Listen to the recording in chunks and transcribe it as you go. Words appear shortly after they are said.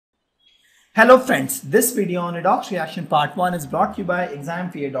Hello friends, this video on Redox reaction part 1 is brought to you by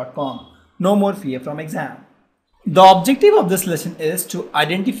examfear.com. No more fear from exam. The objective of this lesson is to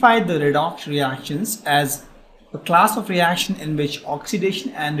identify the redox reactions as a class of reaction in which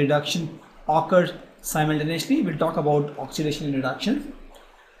oxidation and reduction occur simultaneously. We'll talk about oxidation and reduction.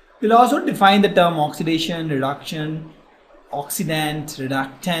 We'll also define the term oxidation, reduction, oxidant,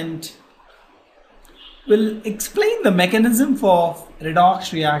 reductant. We'll explain the mechanism for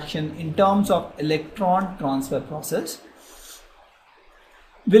redox reaction in terms of electron transfer process.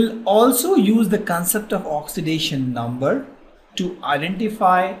 We'll also use the concept of oxidation number to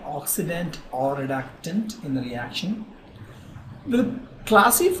identify oxidant or reductant in the reaction. We'll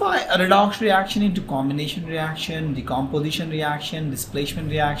classify a redox reaction into combination reaction, decomposition reaction, displacement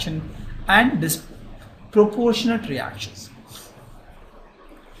reaction, and disproportionate reactions.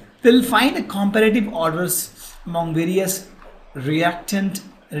 We'll find the comparative orders among various reductant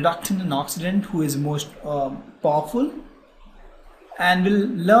and oxidant who is most powerful, and we'll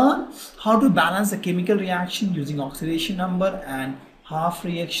learn how to balance the chemical reaction using oxidation number and half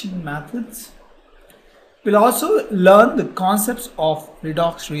reaction methods. We'll also learn the concepts of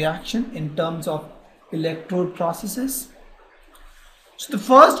redox reaction in terms of electrode processes. So the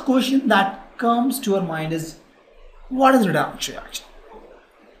first question that comes to our mind is, what is redox reaction?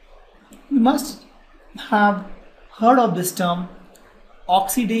 You must have heard of this term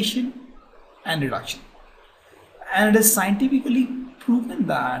oxidation and reduction, and it is scientifically proven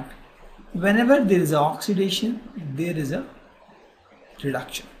that whenever there is an oxidation, there is a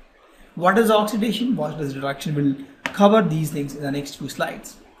reduction. What is oxidation? What is reduction? We'll cover these things in the next few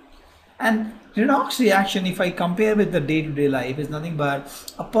slides. And redox reaction, if I compare with the day-to-day life, is nothing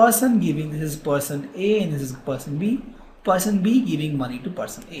but a person giving, this is person A and this is person B giving money to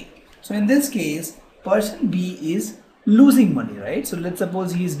person A. So in this case, person B is losing money, right? So let's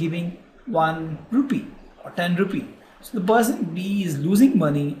suppose he is giving 1 rupee or 10 rupee. So the person B is losing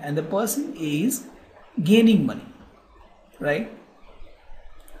money and the person A is gaining money, right?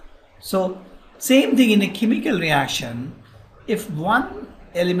 So same thing in a chemical reaction. If one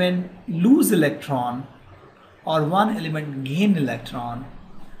element lose electron or one element gain electron,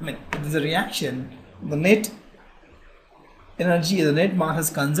 if there's a reaction, the net energy, the net mass is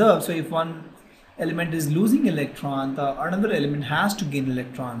conserved. So if one element is losing electron, the another element has to gain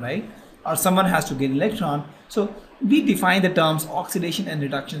electron, right? Or someone has to gain electron. So we define the terms oxidation and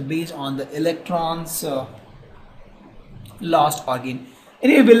reduction based on the electrons lost or gained.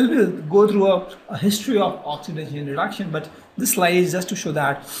 Anyway, we'll go through a history of oxidation and reduction, but this slide is just to show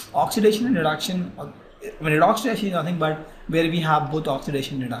that oxidation and reduction, redox reaction is nothing but where we have both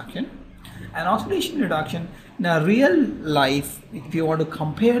oxidation and reduction. And oxidation and reduction in a real life, if you want to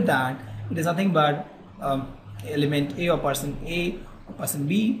compare that, it is nothing but element A or person A or person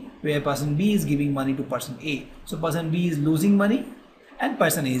B, where person B is giving money to person A. So person B is losing money and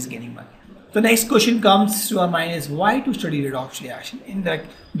person A is gaining money. The next question comes to our mind is, why to study redox reaction? In fact,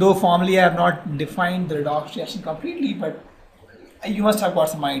 though formally I have not defined the redox reaction completely, but you must have got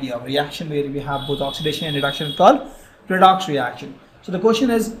some idea of reaction where we have both oxidation and reduction called redox reaction. So the question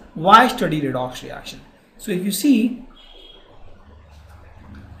is, why study redox reaction? So if you see,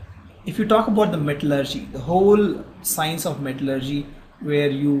 if you talk about the metallurgy, the whole science of metallurgy, where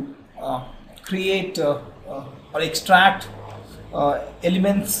you create or extract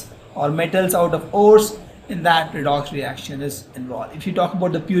elements or metals out of ores, in that redox reaction is involved. If you talk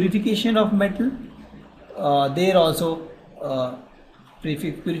about the purification of metal, there also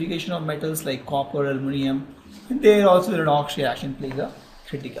purification of metals like copper, aluminum, there also the redox reaction plays a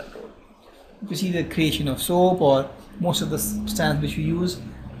critical role. If you see the creation of soap or most of the substance which we use,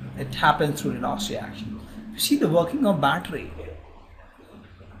 it happens through redox reaction. If you see the working of battery,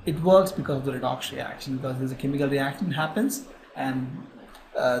 it works because of the redox reaction, because there's a chemical reaction happens, and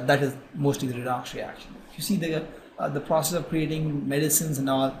that is mostly the redox reaction. If you see the process of creating medicines and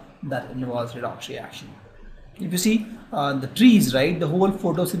all, that involves redox reaction. If you see the trees, right, the whole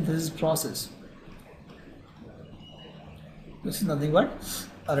photosynthesis process, this is nothing but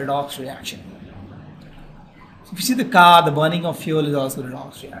a redox reaction. If you see the car, the burning of fuel is also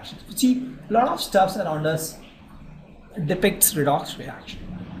redox reaction. If you see a lot of stuff around us depicts redox reaction.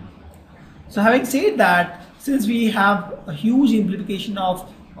 So having said that, since we have a huge implementation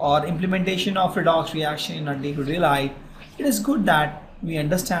of redox reaction in our day-to-day life, it is good that we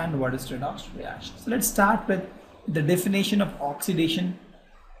understand what is redox reaction. So let's start with the definition of oxidation,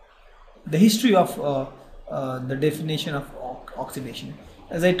 the history of the definition of oxidation.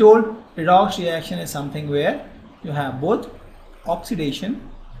 As I told, redox reaction is something where you have both oxidation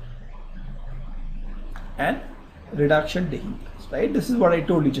and reduction taking place, right? This is what I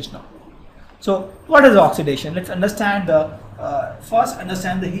told you just now. So what is oxidation? Let's understand the first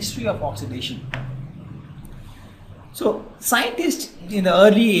understand the history of oxidation. So scientists in the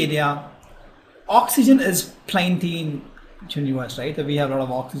early area, oxygen is plenty in universe, right? So we have a lot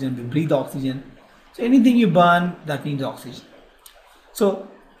of oxygen, we breathe oxygen. So anything you burn, that needs oxygen. So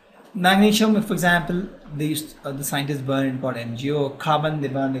magnesium, for example, they used, the scientists burn it, got MgO. Carbon they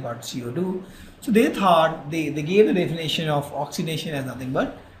burn, they got CO2. So they thought, they gave the definition of oxidation as nothing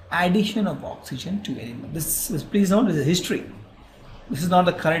but addition of oxygen to element. This is, please note, this is history. This is not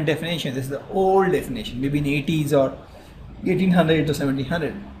the current definition. This is the old definition, maybe in 80s or 1800 to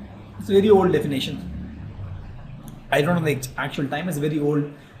 1700. It's a very old definition. I don't know the actual time. It's a very old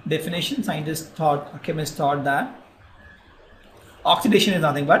definition. Scientists thought, chemists thought that oxidation is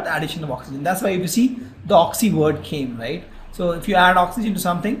nothing but addition of oxygen. That's why if you see the oxy word came, right? So if you add oxygen to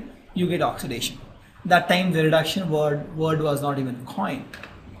something, you get oxidation. That time the reduction word was not even coined.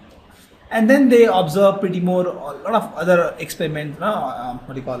 And then they observed pretty more a lot of other experiments, what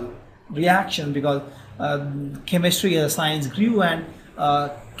do you call, reactions, because chemistry as a science grew, and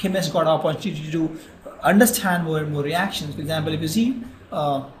chemists got opportunity to understand more and more reactions. For example, if you see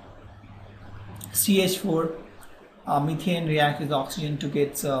CH4 methane reacts with oxygen to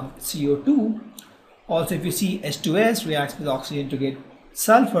get CO2. Also, if you see H2S reacts with oxygen to get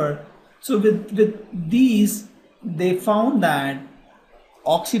sulfur. So with these, they found that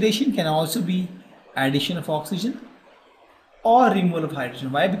oxidation can also be addition of oxygen or removal of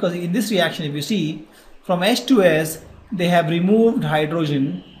hydrogen. Why? Because in this reaction, if you see from H2S, they have removed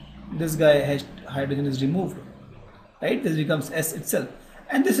hydrogen. This guy has hydrogen is removed, right? This becomes S itself,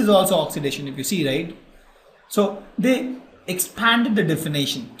 and this is also oxidation, if you see, right? So they expanded the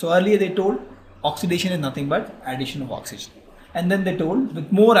definition. So earlier they told oxidation is nothing but addition of oxygen, and then they told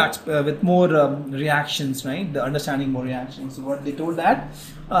with more reactions, right? The understanding more reactions. So what they told that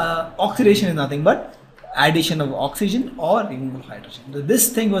oxidation is nothing but addition of oxygen or removal of hydrogen. So this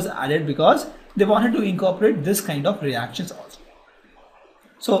thing was added because they wanted to incorporate this kind of reactions also.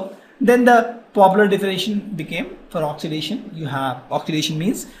 So then the popular definition became, for oxidation, you have oxidation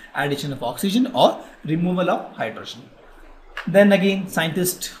means addition of oxygen or removal of hydrogen. Then again,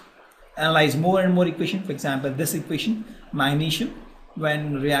 scientists analyze more and more equations. For example, this equation, magnesium,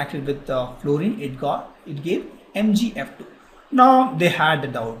 when reacted with fluorine, it gave MgF2. Now they had the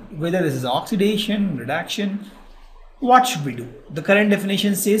doubt whether this is oxidation, reduction. What should we do? The current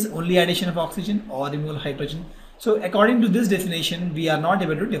definition says only addition of oxygen or removal of hydrogen. So according to this definition, we are not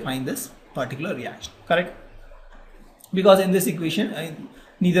able to define this particular reaction, correct? Because in this equation,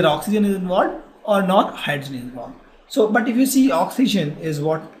 neither oxygen is involved or not hydrogen is involved. So, but if you see, oxygen is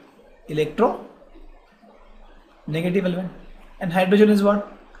what? Electro negative element, and hydrogen is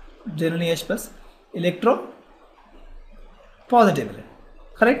what? Generally H plus, electro positive element,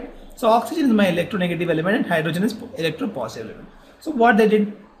 correct? So oxygen is my electronegative element and hydrogen is electropositive element. So what they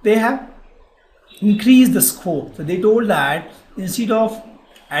did, they have increased the scope. So they told that instead of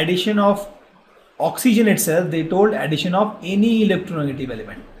addition of oxygen itself, they told addition of any electronegative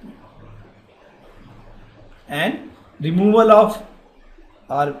element and removal of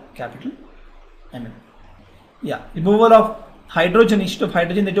removal of hydrogen. Instead of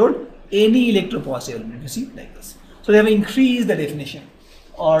hydrogen, they told any electropositive element. You see, like this. So they have increased the definition,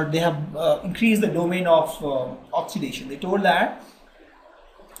 or they have increased the domain of oxidation. They told that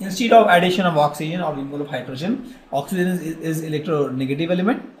instead of addition of oxygen or removal of hydrogen, oxygen is electronegative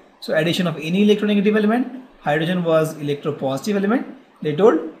element. So addition of any electronegative element, hydrogen was electropositive element. They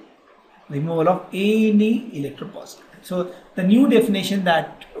told removal of any electropositive. So the new definition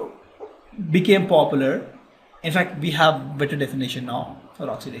that became popular, in fact we have better definition now for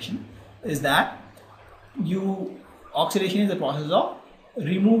oxidation, is that oxidation is the process of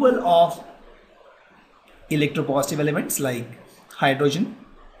removal of electropositive elements like hydrogen,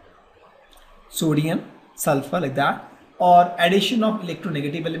 sodium, sulfur, like that, or addition of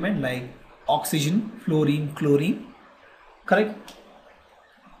electronegative element like oxygen, fluorine, chlorine, correct?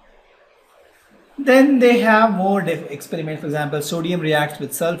 Then they have more experiments. For example, sodium reacts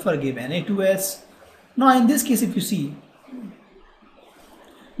with sulfur, give Na2S. Now in this case, if you see,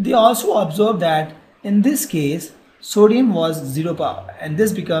 they also observed that in this case sodium was 0 power and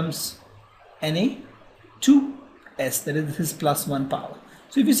this becomes Na2S, that is, this is plus 1 power.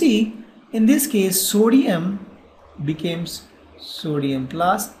 So if you see, in this case sodium becomes sodium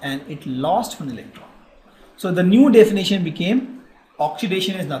plus and it lost one electron. So the new definition became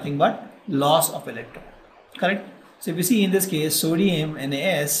oxidation is nothing but loss of electron, correct? So if you see, in this case sodium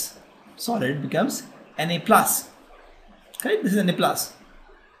NaS solid becomes Na plus, correct? This is Na plus.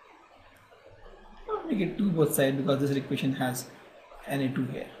 I'll make it 2 both sides because this equation has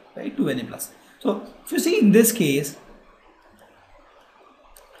Na2 here. right, 2Na plus. So if you see in this case,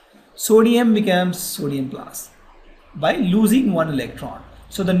 sodium becomes sodium plus by losing one electron.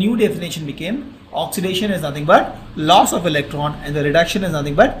 So the new definition became oxidation is nothing but loss of electron, and the reduction is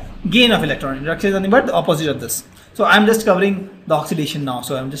nothing but gain of electron. Reduction is nothing but the opposite of this. So I'm just covering the oxidation now,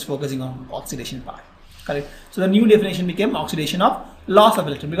 so I'm just focusing on oxidation part. Correct. So the new definition became oxidation of loss of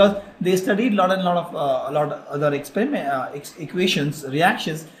electron, because they studied lot of other equations,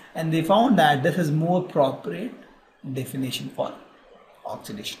 reactions, and they found that this is more appropriate definition for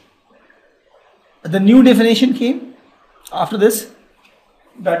oxidation. The new definition came after this,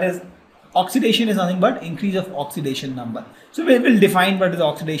 that is oxidation is nothing but increase of oxidation number. So we will define what is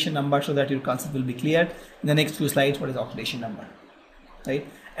oxidation number so that your concept will be clear in the next few slides. What is oxidation number, right?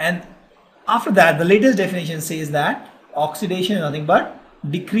 And after that, the latest definition says that oxidation is nothing but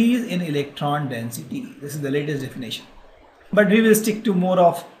decrease in electron density. This is the latest definition, but we will stick to more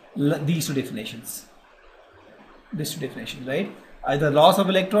of these two definitions. These two definitions, right? Either loss of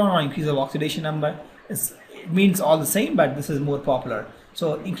electron or increase of oxidation number. It means all the same, but this is more popular.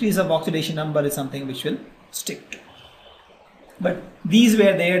 So increase of oxidation number is something which will stick to. But these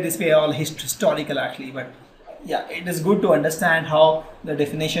were there, this were all historical actually. But yeah, it is good to understand how the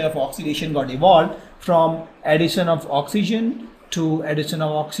definition of oxidation got evolved from addition of oxygen to addition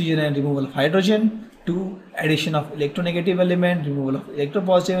of oxygen and removal of hydrogen, to addition of electronegative element, removal of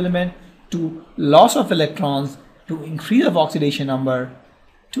electropositive element, to loss of electrons, to increase of oxidation number,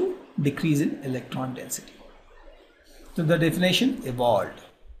 to decrease in electron density. So the definition evolved.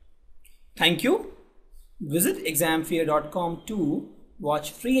 Thank you. Visit examfear.com to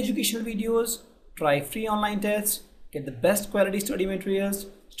watch free educational videos, try free online tests, get the best quality study materials,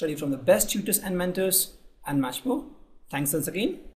 study from the best tutors and mentors, and much more. Thanks once again.